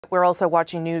We're also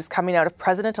watching news coming out of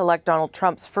President-elect Donald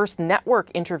Trump's first network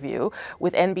interview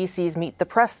with NBC's Meet the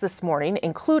Press this morning,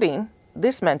 including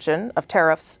this mention of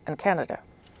tariffs and Canada.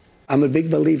 I'm a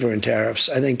big believer in tariffs.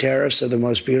 I think tariffs are the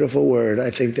most beautiful word. I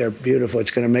think they're beautiful.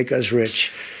 It's going to make us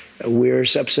rich. We're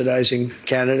subsidizing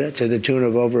Canada to the tune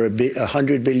of over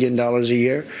 $100 billion a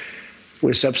year.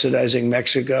 We're subsidizing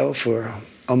Mexico for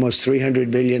almost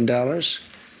 $300 billion.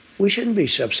 We shouldn't be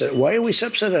subsidizing. Why are we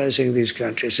subsidizing these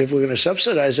countries? If we're going to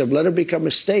subsidize them, let them become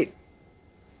a state.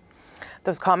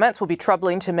 Those comments will be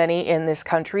troubling to many in this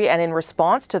country, and in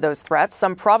response to those threats,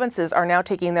 some provinces are now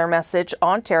taking their message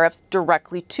on tariffs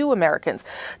directly to Americans.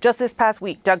 Just this past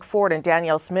week, Doug Ford and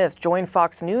Danielle Smith joined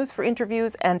Fox News for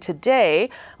interviews, and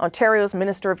today, Ontario's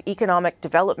Minister of Economic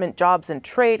Development, Jobs and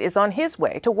Trade is on his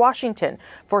way to Washington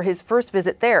for his first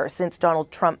visit there since Donald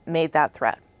Trump made that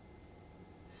threat.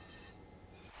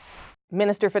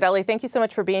 Minister Fedeli, thank you so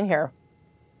much for being here.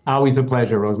 Always a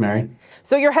pleasure, Rosemary.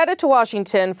 So you're headed to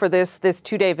Washington for this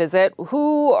two-day visit.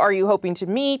 Who are you hoping to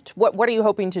meet? What are you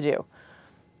hoping to do?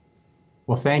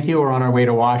 Well, thank you. We're on our way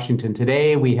to Washington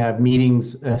today. We have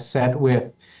meetings set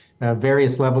with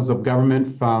various levels of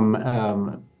government,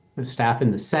 from staff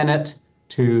in the Senate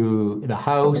to the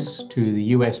House to the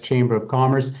U.S. Chamber of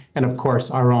Commerce, and of course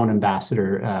our own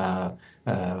ambassador,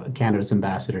 Canada's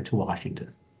ambassador to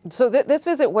Washington. So this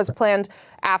visit was planned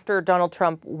after Donald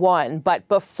Trump won, but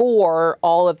before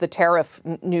all of the tariff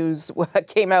news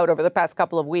came out over the past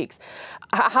couple of weeks.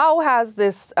 How has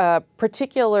this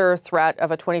particular threat of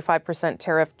a 25%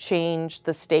 tariff changed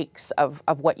the stakes of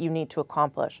what you need to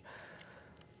accomplish?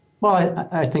 Well,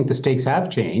 I think the stakes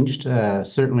have changed.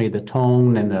 Certainly the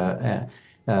tone and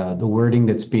the wording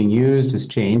that's being used has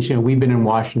changed. You know, we've been in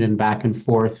Washington back and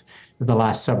forth the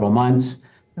last several months.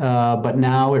 But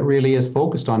now it really is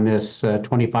focused on this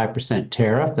 25%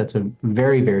 tariff. That's a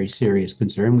very, very serious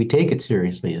concern. We take it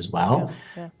seriously as well.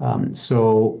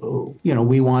 So, you know,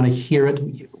 we want to hear it.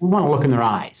 We want to look in their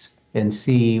eyes and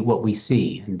see what we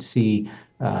see and see,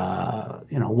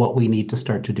 you know, what we need to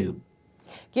start to do.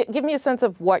 Give me a sense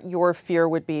of what your fear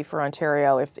would be for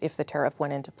Ontario if the tariff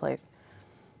went into place.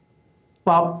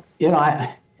 Well, you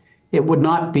know, it would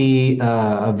not be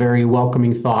a very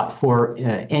welcoming thought for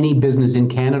any business in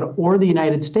Canada or the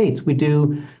United States. We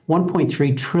do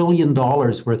 $1.3 trillion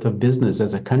worth of business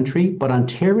as a country, but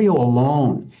Ontario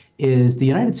alone is the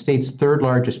United States' third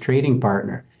largest trading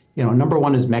partner. You know, number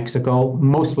one is Mexico,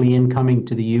 mostly incoming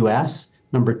to the U.S.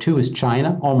 Number two is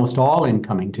China, almost all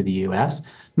incoming to the U.S.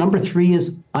 Number three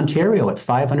is Ontario at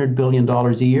 $500 billion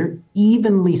a year,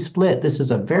 evenly split. This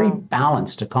is a very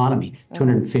balanced economy.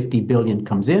 $250 billion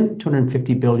comes in,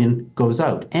 $250 billion goes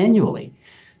out annually.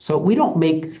 So we don't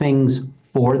make things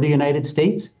for the United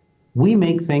States. We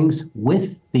make things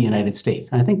with the United States.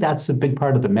 And I think that's a big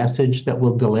part of the message that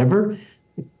we'll deliver.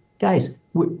 Guys,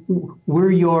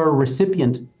 we're your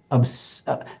recipient of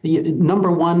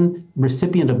number one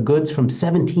recipient of goods from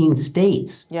 17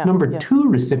 states, number two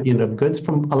recipient of goods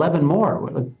from 11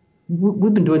 more.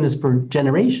 We've been doing this for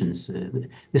generations.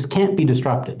 This can't be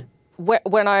disrupted.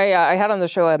 When I had on the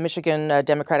show a Michigan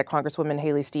Democratic Congresswoman,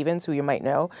 Haley Stevens, who you might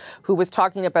know, who was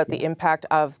talking about the impact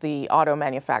of the auto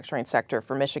manufacturing sector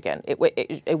for Michigan.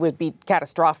 It would be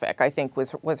catastrophic, I think,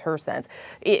 was her sense.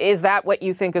 Is that what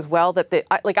you think as well? That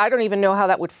I don't even know how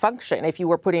that would function if you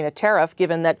were putting a tariff,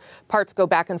 given that parts go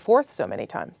back and forth so many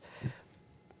times.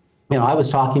 You know, I was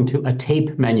talking to a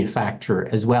tape manufacturer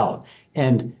as well,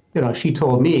 and you know, she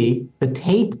told me the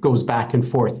tape goes back and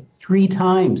forth 3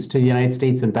 times to the United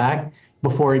States and back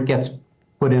before it gets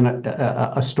put in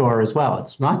a store as well.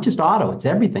 It's not just auto, it's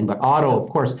everything. But auto, of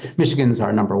course, Michigan's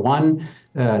our number one.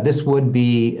 This would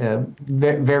be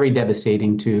very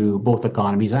devastating to both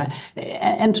economies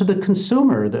and to the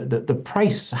consumer. The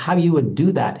price, how you would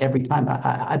do that every time.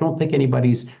 I don't think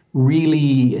anybody's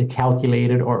really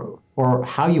calculated or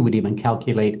how you would even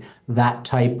calculate that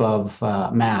type of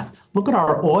math. Look at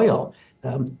our oil.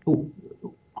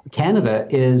 Canada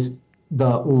is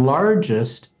the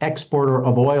largest exporter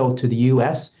of oil to the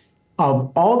U.S.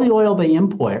 Of all the oil they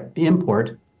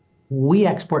import, we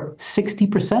export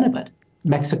 60% of it.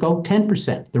 Mexico,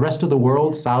 10%. The rest of the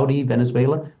world, Saudi,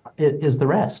 Venezuela, is the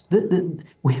rest.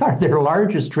 We are their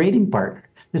largest trading partner.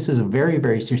 This is a very,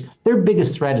 very serious. Their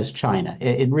biggest threat is China.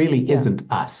 It really isn't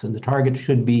us. And the target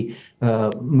should be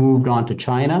moved on to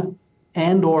China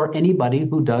and or anybody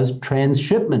who does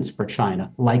transshipments for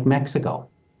China, like Mexico.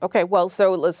 Okay, well,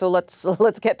 so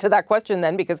let's get to that question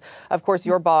then, because of course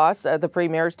your boss, the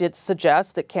Premier, did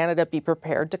suggest that Canada be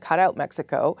prepared to cut out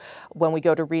Mexico when we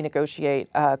go to renegotiate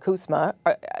CUSMA.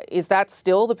 Is that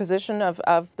still the position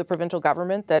of the provincial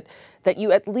government, that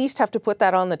you at least have to put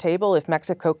that on the table if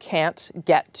Mexico can't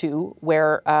get to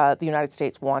where the United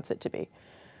States wants it to be?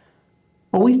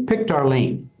 Well, we've picked our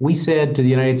lane. We said to the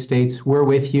United States, we're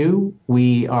with you,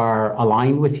 we are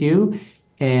aligned with you,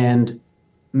 and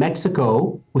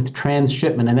Mexico with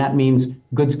transshipment, and that means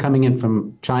goods coming in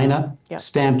from China,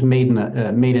 stamped made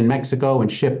in Mexico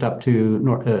and shipped up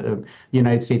to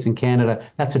United States and Canada.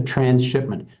 That's a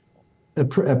transshipment.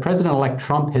 President-elect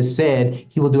Trump has said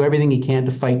he will do everything he can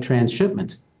to fight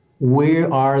transshipments. We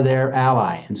are their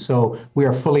ally, and so we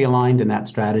are fully aligned in that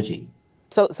strategy.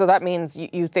 So that means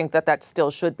you think that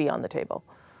still should be on the table?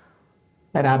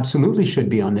 That absolutely should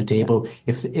be on the table.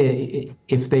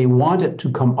 If they want it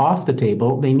to come off the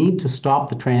table, they need to stop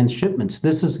the transshipments.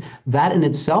 That in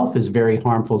itself is very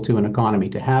harmful to an economy,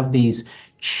 to have these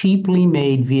cheaply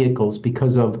made vehicles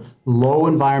because of low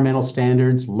environmental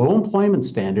standards, low employment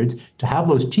standards, to have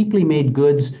those cheaply made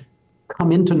goods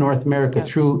come into North America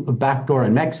through a back door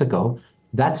in Mexico.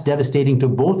 That's devastating to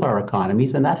both our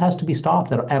economies, and that has to be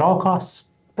stopped at all costs.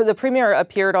 The Premier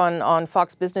appeared on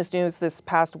Fox Business News this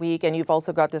past week, and you've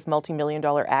also got this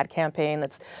multi-million-dollar ad campaign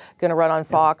that's going to run on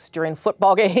Fox during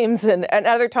football games and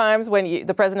other times when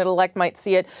the President-elect might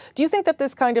see it. Do you think that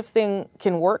this kind of thing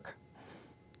can work?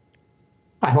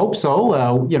 I hope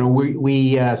so.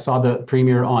 We saw the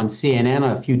Premier on CNN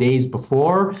a few days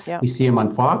before. We see him on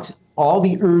Fox. All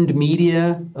the earned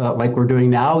media, like we're doing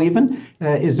now even,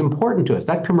 is important to us.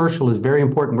 That commercial is very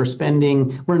important.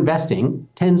 We're investing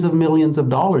tens of millions of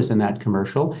dollars in that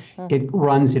commercial. It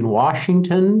runs in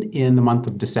Washington in the month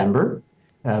of December,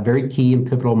 a very key and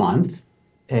pivotal month.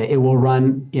 It will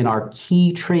run in our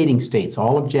key trading states,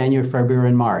 all of January, February,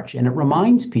 and March. And it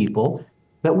reminds people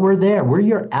that we're there. We're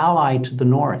your ally to the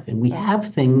north, and we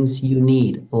have things you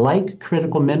need, like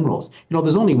critical minerals.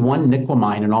 There's only one nickel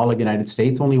mine in all of the United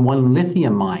States, only one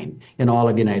lithium mine in all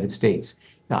of the United States.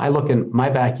 Now, I look in my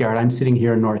backyard. I'm sitting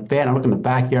here in North Bend. I look in the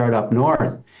backyard up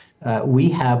north. We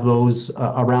have those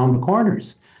around the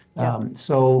corners.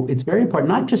 So it's very important,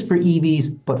 not just for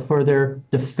EVs, but for their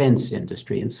defense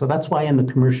industry. And so that's why in the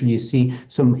commercial you see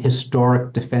some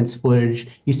historic defense footage,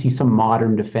 you see some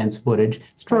modern defense footage.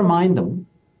 It's to remind them,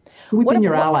 we've been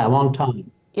your ally a long time.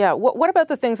 Yeah. What about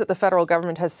the things that the federal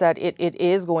government has said it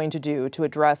is going to do to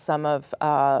address some of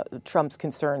Trump's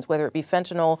concerns, whether it be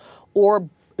fentanyl or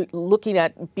looking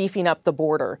at beefing up the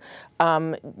border?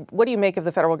 What do you make of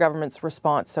the federal government's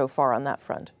response so far on that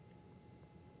front?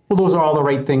 Well, those are all the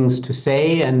right things to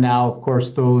say. And now, of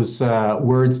course, those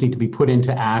words need to be put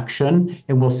into action,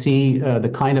 and we'll see the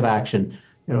kind of action.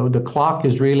 The clock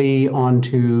is really on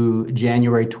to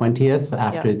January 20th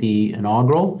after the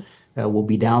inaugural. We'll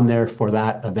be down there for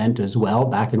that event as well,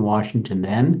 back in Washington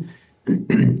then.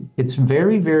 It's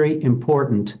very, very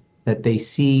important that they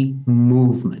see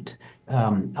movement.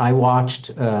 I watched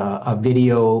a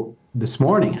video this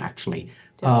morning, actually,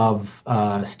 of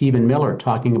Stephen Miller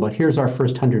talking about, here's our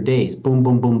first 100 days, boom,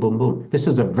 boom, boom, boom, boom. This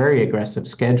is a very aggressive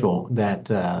schedule that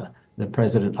the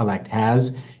president-elect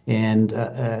has, and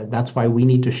that's why we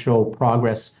need to show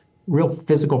progress, real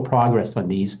physical progress on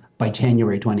these by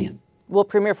January 20th. Will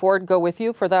Premier Ford go with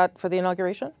you for the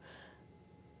inauguration?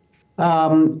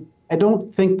 I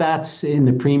don't think that's in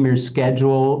the Premier's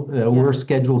schedule. We're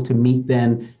scheduled to meet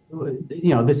then.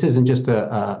 This isn't just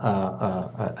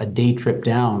a day trip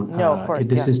down. No, of course.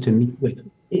 This is to meet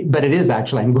with, but it is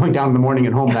actually. I'm going down in the morning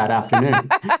and home that afternoon.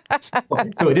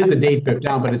 So it is a day trip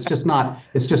down, but it's just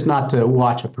not to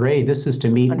watch a parade. This is to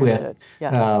meet with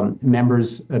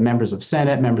members of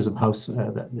Senate, members of House,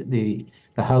 the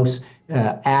House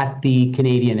at the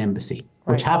Canadian Embassy.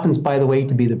 Which happens, by the way,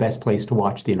 to be the best place to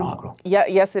watch the inaugural.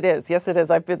 Yes, it is. Yes, it is.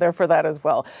 I've been there for that as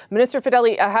well. Minister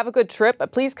Fedeli, have a good trip.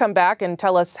 Please come back and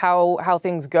tell us how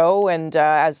things go. And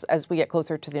as we get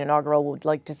closer to the inaugural, we'd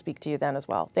like to speak to you then as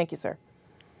well. Thank you, sir.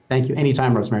 Thank you.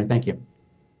 Anytime, Rosemary. Thank you.